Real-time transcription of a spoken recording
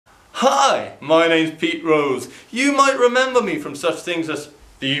Hi, my name's Pete Rose. You might remember me from such things as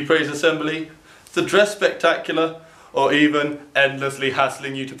the You Praise Assembly, the Dress Spectacular, or even endlessly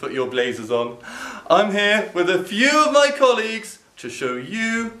hassling you to put your blazers on. I'm here with a few of my colleagues to show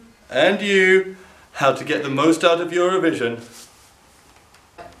you and you how to get the most out of your revision.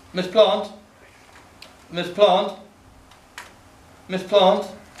 Miss Plant? Miss Plant? Miss Plant?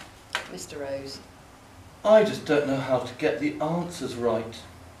 Mr. Rose. I just don't know how to get the answers right.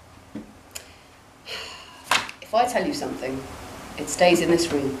 If I tell you something, it stays in this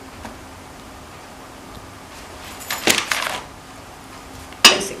room.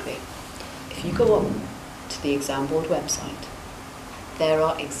 Basically, if you go on to the exam board website, there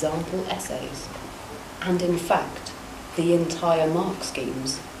are example essays, and in fact, the entire mark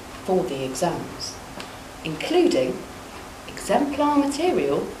schemes for the exams, including exemplar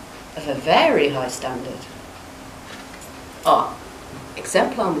material of a very high standard.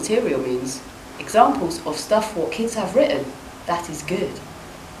 Exemplar material means examples of stuff what kids have written that is good.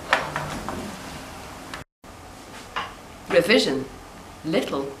 Revision,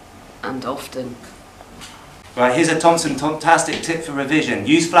 little and often. Right, here's a Thompson-tastic tip for revision.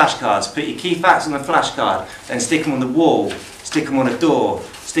 Use flashcards. Put your key facts on the flashcard, then stick them on the wall, stick them on a door,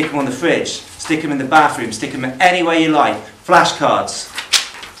 stick them on the fridge, stick them in the bathroom, stick them anywhere you like. Flashcards.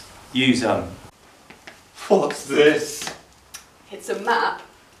 Use them. What's this? It's a map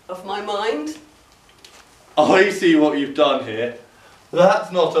of my mind. I see what you've done here. That's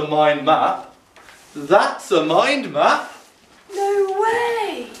not a mind map. That's a mind map. No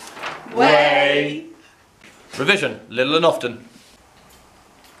way! Way. Revision, little and often.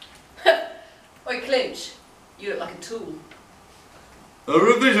 Oi, Clinch, you look like a tool. A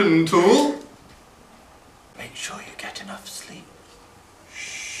revision tool. Make sure you get enough sleep.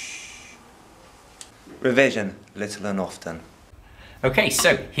 Shh. Revision, little and often. Okay,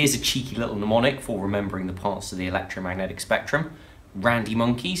 so here's a cheeky little mnemonic for remembering the parts of the electromagnetic spectrum. Randy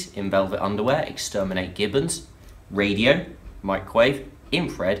monkeys in velvet underwear exterminate gibbons. Radio, microwave,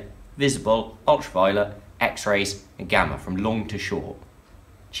 infrared, visible, ultraviolet, X-rays and gamma from long to short.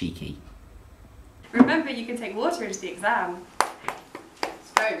 Cheeky. Remember, you can take water into the exam.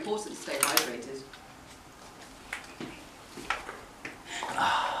 It's very important to stay hydrated.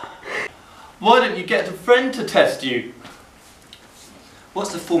 Why don't you get a friend to test you?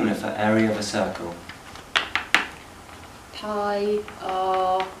 What's the formula for area of a circle? Pi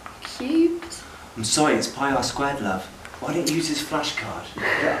r cubed? I'm sorry, it's pi r squared, love. Why don't you use this flashcard? Put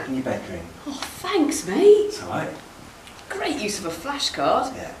it up in your bedroom. Oh, thanks, mate. It's alright. Great use of a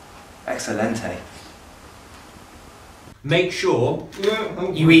flashcard. Yeah. Excelente. Make sure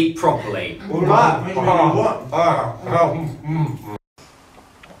you eat properly.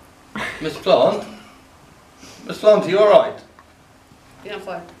 Miss Plant? Miss Plant, are you alright? Yeah, I'm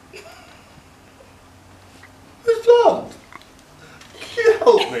fine. Miss Plant? Can you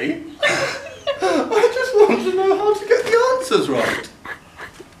help me? I just want to know how to get the answers right.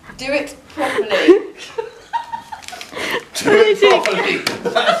 Do it properly. Do it properly.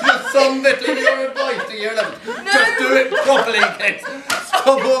 That's just some bit of your advice to year 11. No. Just do it properly, kids.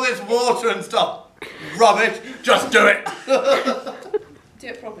 Stop all this water and stuff. Rubbish. Just do it. Do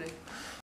it properly.